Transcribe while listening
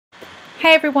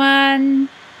Hey everyone,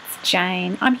 it's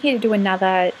Jane. I'm here to do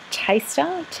another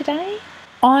taster today.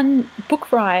 On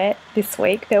Book Riot this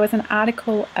week, there was an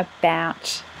article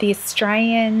about the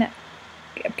Australian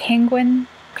Penguin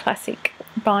Classic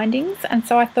bindings, and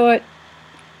so I thought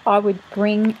I would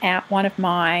bring out one of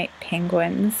my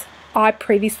penguins. I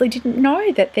previously didn't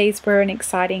know that these were an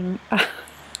exciting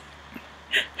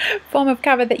form of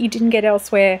cover that you didn't get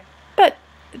elsewhere, but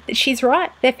she's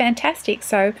right, they're fantastic.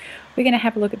 So we're going to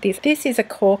have a look at this. This is a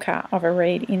corker of a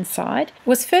read inside. It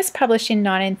was first published in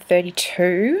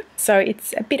 1932, so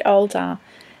it's a bit older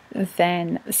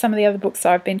than some of the other books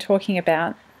I've been talking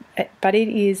about, but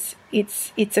it's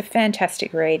a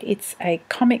fantastic read. It's a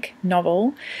comic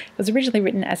novel. It was originally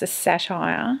written as a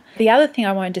satire. The other thing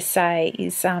I wanted to say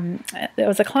is there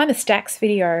was a Climb the Stacks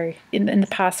video in the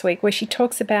past week where she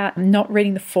talks about not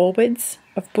reading the forwards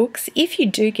of books. If you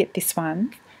do get this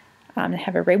one and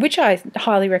have a read, which I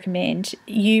highly recommend,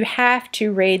 you have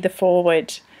to read the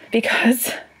forward,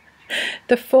 because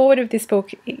the forward of this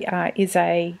book is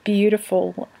a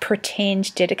beautiful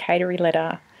pretend dedicatory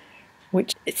letter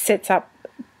which sets up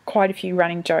quite a few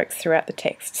running jokes throughout the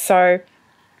text. So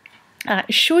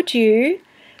should you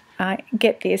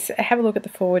get this, have a look at the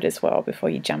forward as well before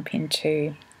you jump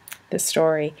into the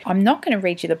story. I'm not going to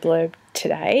read you the blurb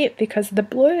today because the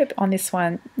blurb on this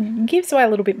one gives away a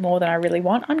little bit more than I really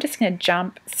want. I'm just going to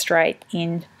jump straight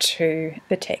into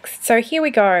the text. So here we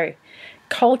go.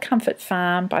 Cold Comfort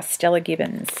Farm by Stella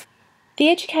Gibbons. The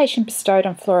education bestowed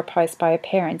on Flora Post by her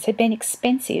parents had been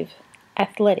expensive,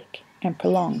 athletic and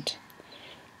prolonged.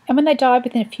 And when they died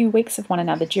within a few weeks of one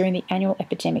another during the annual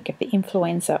epidemic of the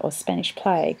influenza or Spanish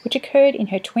plague, which occurred in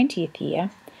her 20th year,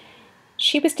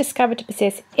 she was discovered to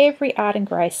possess every art and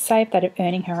grace save that of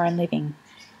earning her own living.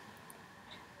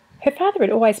 Her father had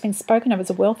always been spoken of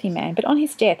as a wealthy man, but on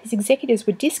his death his executors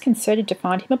were disconcerted to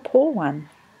find him a poor one.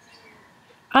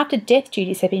 After death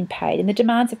duties had been paid and the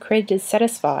demands of creditors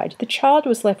satisfied, the child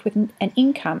was left with an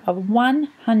income of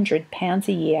 £100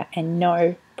 a year and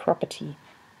no property.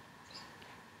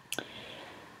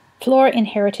 Flora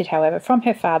inherited, however, from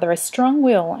her father a strong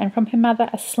will and from her mother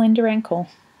a slender ankle.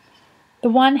 The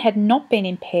one had not been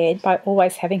impaired by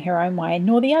always having her own way,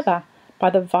 nor the other by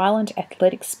the violent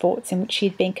athletic sports in which she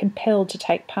had been compelled to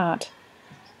take part.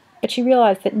 But she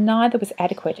realised that neither was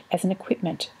adequate as an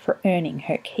equipment for earning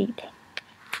her keep.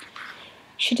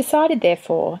 She decided,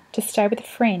 therefore, to stay with a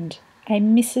friend, a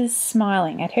Mrs.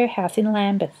 Smiling, at her house in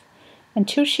Lambeth,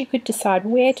 until she could decide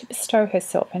where to bestow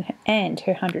herself and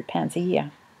her £100 a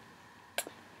year.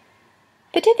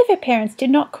 The death of her parents did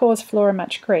not cause Flora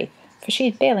much grief, for she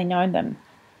had barely known them.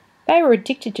 They were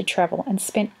addicted to travel and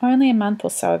spent only a month or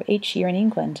so of each year in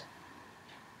England.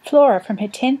 Flora, from her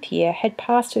 10th year, had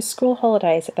passed her school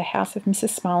holidays at the house of Mrs.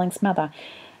 Smiling's mother,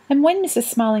 and when Mrs.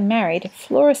 Smiling married,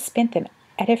 Flora spent them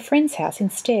at her friend's house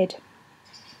instead.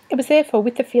 It was therefore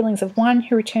with the feelings of one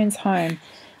who returns home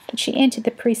that she entered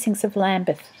the precincts of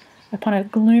Lambeth upon a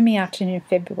gloomy afternoon in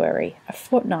February, a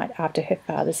fortnight after her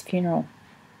father's funeral.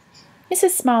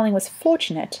 Mrs. Smiling was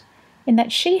fortunate in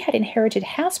that she had inherited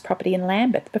house property in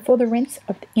Lambeth before the rents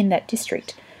in that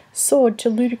district soared to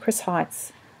ludicrous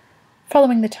heights,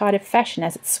 following the tide of fashion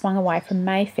as it swung away from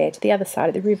Mayfair to the other side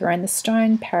of the river, and the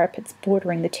stone parapets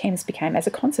bordering the Thames became, as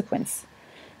a consequence,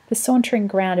 the sauntering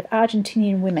ground of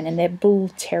Argentinian women and their bull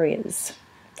terriers.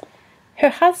 Her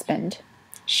husband,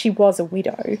 she was a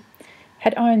widow,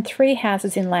 had owned 3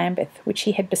 houses in Lambeth which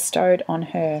he had bestowed on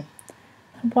her.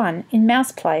 One, in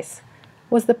Mouse Place,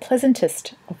 was the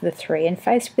pleasantest of the 3 and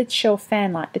faced with its shelf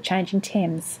fan like the changing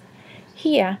Thames.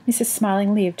 Here Mrs.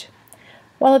 Smiling lived,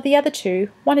 while of the other 2,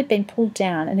 one had been pulled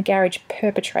down and a garage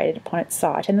perpetrated upon its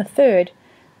site, and the third,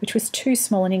 which was too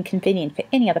small and inconvenient for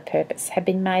any other purpose, had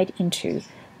been made into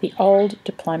the Old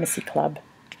Diplomacy Club.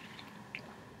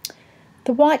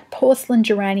 The white porcelain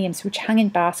geraniums which hung in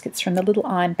baskets from the little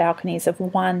iron balconies of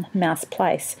One Mouse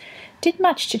Place did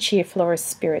much to cheer Flora's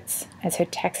spirits as her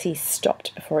taxi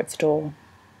stopped before its door.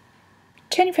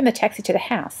 Turning from the taxi to the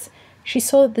house, she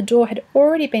saw that the door had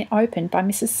already been opened by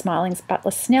Mrs. Smiling's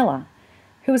butler Snella,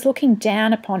 who was looking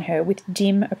down upon her with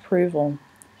dim approval.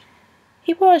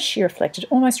 He was, she reflected,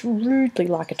 almost rudely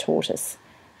like a tortoise,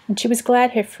 and she was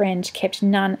glad her friend kept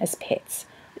none as pets,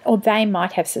 or they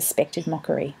might have suspected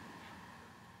mockery.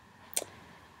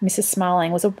 Mrs.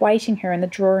 Smiling was awaiting her in the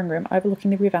drawing-room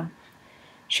overlooking the river.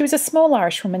 She was a small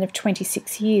Irish woman of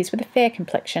 26 years, with a fair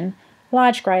complexion,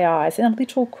 large grey eyes and a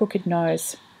little crooked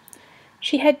nose.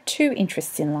 She had 2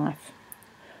 interests in life.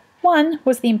 One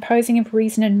was the imposing of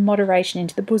reason and moderation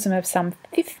into the bosom of some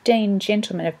 15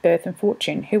 gentlemen of birth and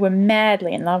fortune who were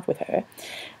madly in love with her,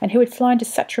 and who had flown to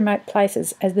such remote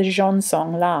places as the Jean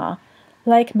Song La,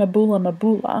 Lake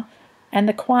Mabula and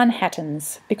the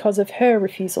Kwanhattans because of her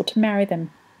refusal to marry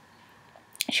them.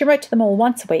 She wrote to them all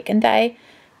once a week, and they,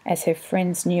 as her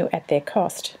friends knew at their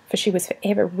cost, for she was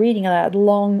forever reading aloud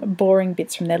long, boring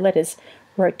bits from their letters,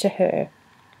 wrote to her.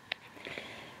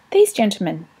 These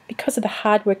gentlemen, because of the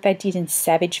hard work they did in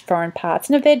savage foreign parts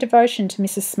and of their devotion to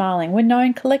Mrs. Smiling, were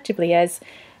known collectively as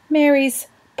Mary's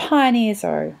Pioneers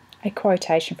O, a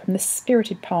quotation from the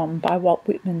spirited poem by Walt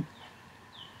Whitman.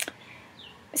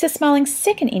 Mrs. Smiling's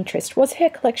second interest was her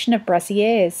collection of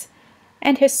brassieres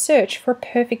and her search for a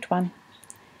perfect one.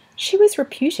 She was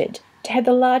reputed to have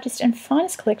the largest and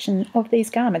finest collection of these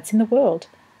garments in the world.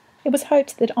 It was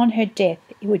hoped that on her death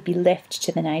it would be left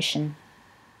to the nation.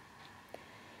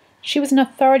 She was an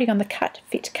authority on the cut,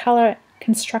 fit, colour,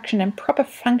 construction and proper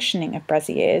functioning of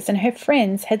brassieres, and her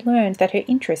friends had learned that her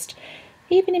interest,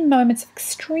 even in moments of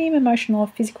extreme emotional or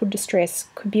physical distress,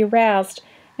 could be aroused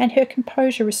and her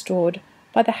composure restored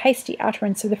by the hasty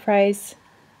utterance of the phrase,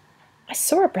 "I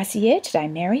saw a brassiere today,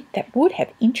 Mary, that would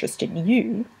have interested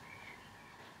you."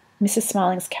 Mrs.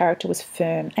 Smiling's character was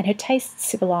firm and her tastes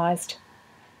civilised.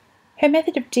 Her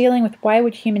method of dealing with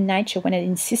wayward human nature when it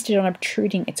insisted on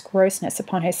obtruding its grossness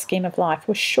upon her scheme of life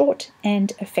was short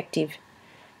and effective.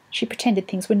 She pretended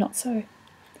things were not so.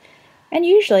 And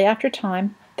usually, after a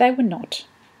time, they were not.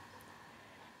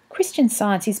 Christian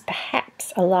Science is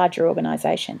perhaps a larger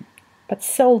organisation, but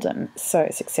seldom so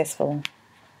successful.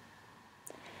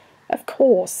 Of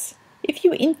course, if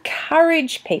you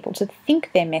encourage people to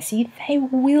think they're messy, they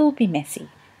will be messy,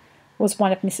 was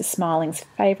one of Mrs. Smiling's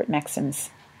favourite maxims.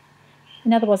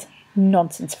 In other words,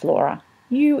 nonsense, Flora.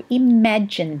 You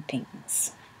imagine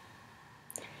things.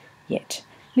 Yet,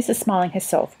 Mrs. Smiling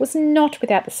herself was not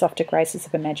without the softer graces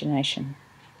of imagination.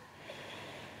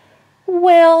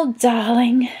 "Well,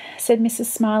 darling," said Mrs.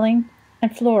 Smiling,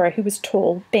 and Flora, who was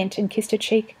tall, bent and kissed her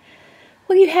cheek.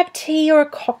 "Will you have tea or a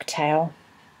cocktail?"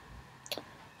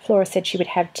 Flora said she would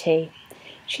have tea.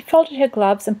 She folded her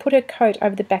gloves and put her coat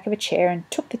over the back of a chair and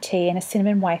took the tea and a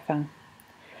cinnamon wafer.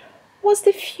 "Was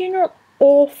the funeral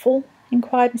awful?"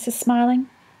 inquired Mrs. Smiling.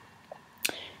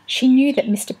 She knew that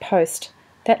Mr. Post,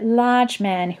 that large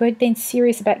man who had been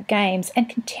serious about games and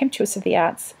contemptuous of the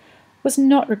arts, was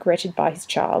not regretted by his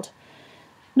child,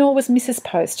 nor was Mrs.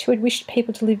 Post, who had wished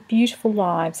people to live beautiful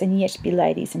lives and yet be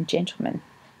ladies and gentlemen.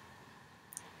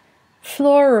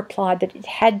 Flora replied that it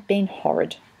had been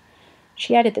horrid.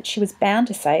 She added that she was bound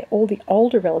to say all the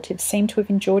older relatives seemed to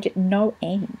have enjoyed it no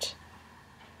end.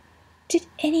 "Did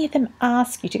any of them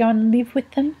ask you to go and live with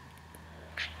them?"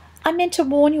 "I meant to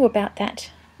warn you about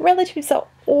that. Relatives are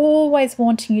always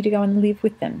wanting you to go and live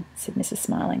with them," said Mrs.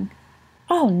 Smiling.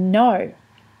 "Oh, no.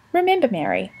 Remember,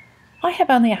 Mary, I have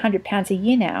only £100 a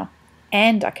year now,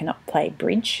 and I cannot play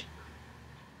bridge."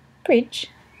 "Bridge?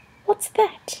 What's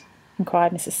that?"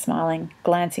 inquired Mrs. Smiling,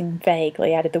 glancing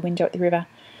vaguely out of the window at the river.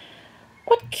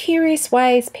 "What curious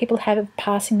ways people have of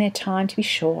passing their time, to be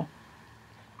sure.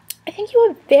 I think you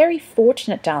are very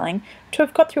fortunate, darling, to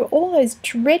have got through all those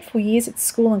dreadful years at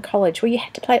school and college where you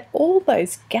had to play all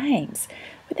those games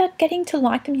without getting to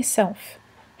like them yourself.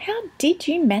 How did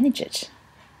you manage it?"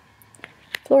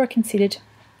 Flora considered.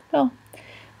 "Well,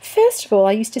 first of all,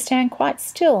 I used to stand quite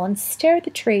still and stare at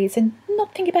the trees and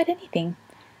not think about anything.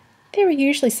 There were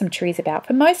usually some trees about,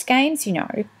 for most games, you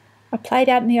know. I played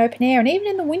out in the open air, and even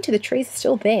in the winter the trees are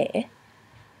still there.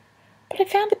 But I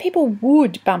found that people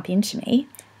would bump into me,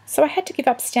 so I had to give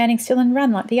up standing still and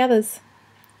run like the others.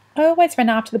 I always ran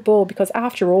after the ball because,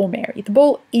 after all, Mary, the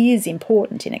ball is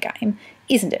important in a game,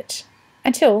 isn't it?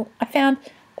 Until I found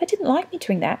they didn't like me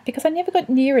doing that because I never got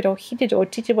near it or hit it or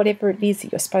did whatever it is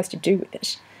that you're supposed to do with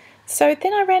it. So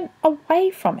then I ran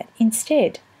away from it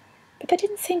instead. But they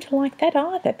didn't seem to like that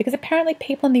either, because apparently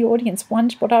people in the audience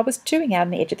wondered what I was doing out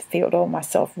on the edge of the field, or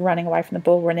myself running away from the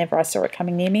ball whenever I saw it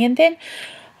coming near me. And then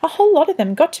a whole lot of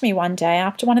them got to me one day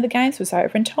after one of the games was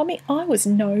over and told me I was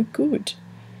no good.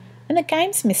 And the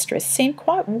games mistress seemed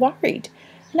quite worried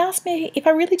and asked me if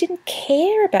I really didn't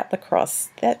care about lacrosse.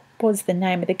 That was the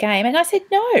name of the game. And I said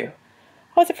no. I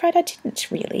was afraid I didn't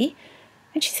really.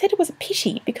 And she said it was a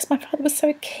pity because my father was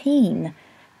so keen.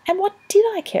 And what did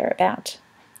I care about?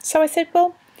 So I said,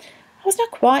 well, I was not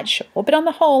quite sure, but on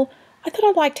the whole, I thought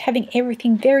I liked having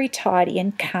everything very tidy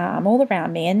and calm all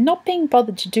around me and not being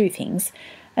bothered to do things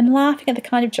and laughing at the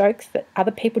kind of jokes that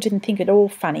other people didn't think at all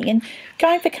funny and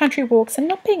going for country walks and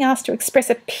not being asked to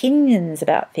express opinions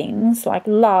about things like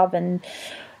love and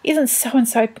isn't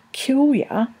so-and-so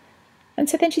peculiar. And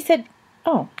so then she said,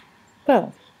 oh,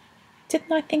 well,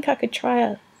 didn't I think I could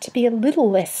try to be a little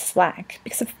less slack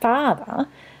because of Father?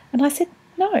 And I said,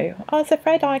 no, I was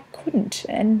afraid I couldn't,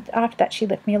 and after that she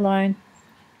left me alone.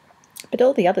 but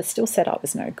all the others still said I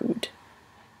was no good.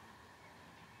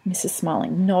 Mrs.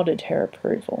 Smiling nodded her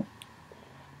approval,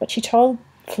 but she told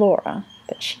Flora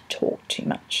that she talked too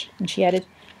much, and she added,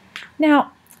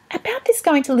 "Now, about this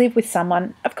going to live with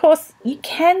someone, of course you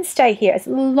can stay here as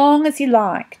long as you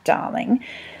like, darling,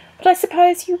 but I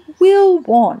suppose you will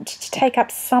want to take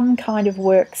up some kind of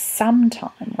work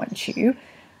sometime, won't you,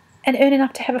 and earn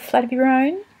enough to have a flat of your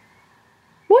own?"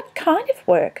 "What kind of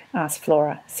work?" asked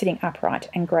Flora, sitting upright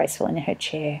and graceful in her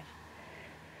chair.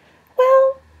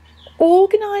 "Well,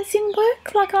 organising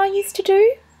work like I used to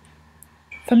do."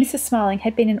 For Mrs. Smiling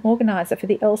had been an organiser for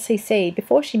the LCC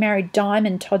before she married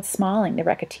Diamond Todd Smiling, the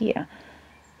racketeer.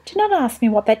 Do not ask me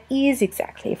what that is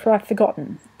exactly, for I've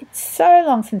forgotten. It's so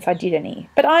long since I did any,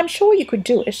 but I'm sure you could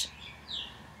do it.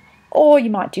 Or you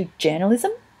might do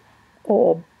journalism,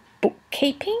 or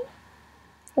bookkeeping,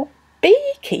 or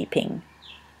beekeeping.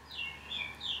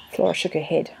 Flora shook her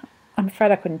head. "I'm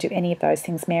afraid I couldn't do any of those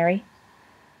things, Mary."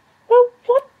 "Well,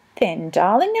 what then,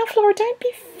 darling? Now, Flora, don't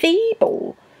be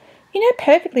feeble. You know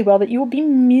perfectly well that you will be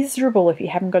miserable if you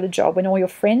haven't got a job when all your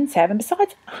friends have, and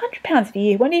besides, £100 a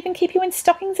year won't even keep you in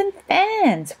stockings and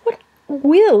fans. What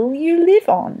will you live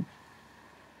on?"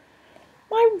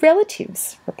 "My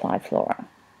relatives," replied Flora.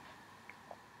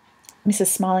 Mrs.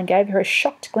 Smiling gave her a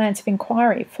shocked glance of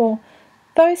inquiry, for,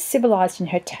 though civilised in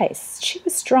her tastes, she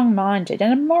was strong-minded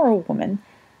and a moral woman.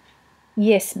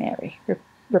 "Yes, Mary,"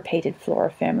 repeated Flora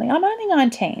firmly. "I'm only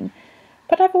 19,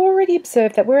 but I've already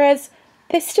observed that whereas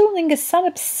there still lingers some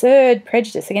absurd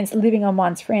prejudice against living on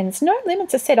one's friends, no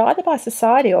limits are set either by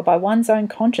society or by one's own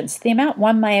conscience to the amount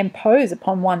one may impose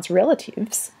upon one's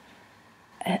relatives.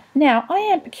 Now, I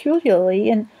am peculiarly,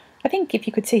 and I think if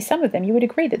you could see some of them, you would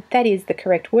agree that that is the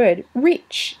correct word,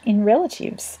 rich in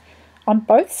relatives. On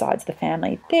both sides of the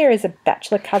family. There is a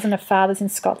bachelor cousin of father's in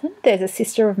Scotland, there's a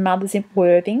sister of mother's in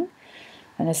Worthing,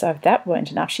 and as though that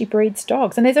weren't enough, she breeds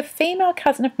dogs, and there's a female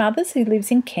cousin of mother's who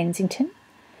lives in Kensington.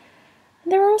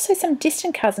 And there are also some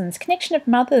distant cousins, connection of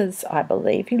mother's, I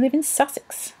believe, who live in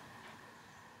Sussex."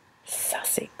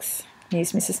 "Sussex,"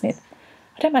 mused Mrs. Smith.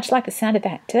 "I don't much like the sound of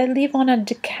that. Do they live on a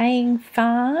decaying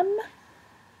farm?"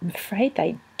 "I'm afraid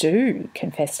they do,"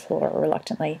 confessed Flora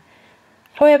reluctantly.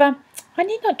 "However, I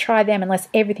need not try them unless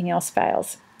everything else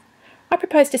fails. I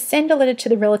propose to send a letter to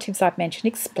the relatives I've mentioned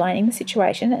explaining the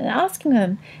situation and asking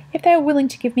them if they are willing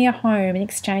to give me a home in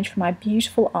exchange for my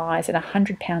beautiful eyes and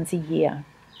 £100 a year."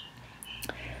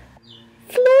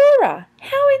 "Flora,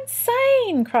 how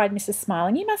insane!" cried Mrs.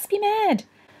 Smiling. "You must be mad.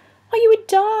 Why, you would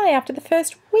die after the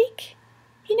first week.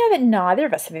 You know that neither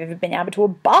of us have ever been able to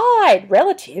abide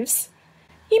relatives.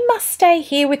 You must stay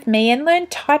here with me and learn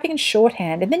typing and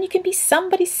shorthand, and then you can be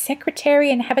somebody's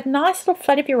secretary and have a nice little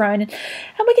flat of your own, and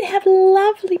we can have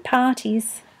lovely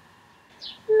parties."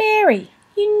 "Mary,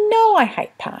 you know I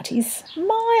hate parties.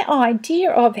 My idea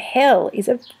of hell is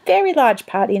a very large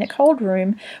party in a cold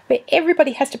room where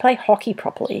everybody has to play hockey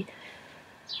properly.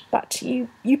 But you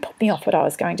put me off what I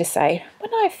was going to say.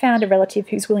 When I have found a relative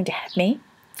who's willing to have me,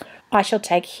 I shall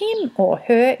take him or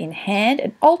her in hand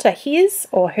and alter his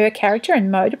or her character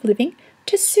and mode of living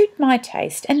to suit my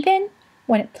taste, and then,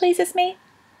 when it pleases me,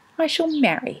 I shall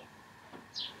marry."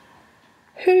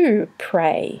 "Who,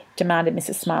 pray?" demanded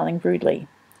Mrs. Smiling rudely.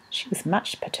 She was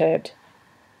much perturbed.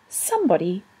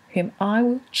 "Somebody whom I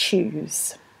will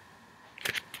choose."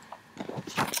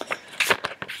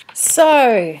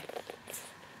 So,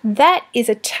 that is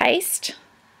a taste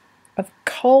of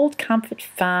Cold Comfort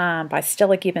Farm by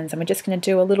Stella Gibbons, and we're just going to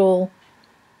do a little,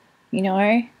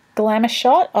 glamour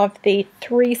shot of the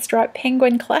 3-stripe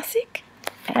penguin classic,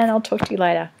 and I'll talk to you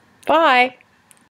later. Bye!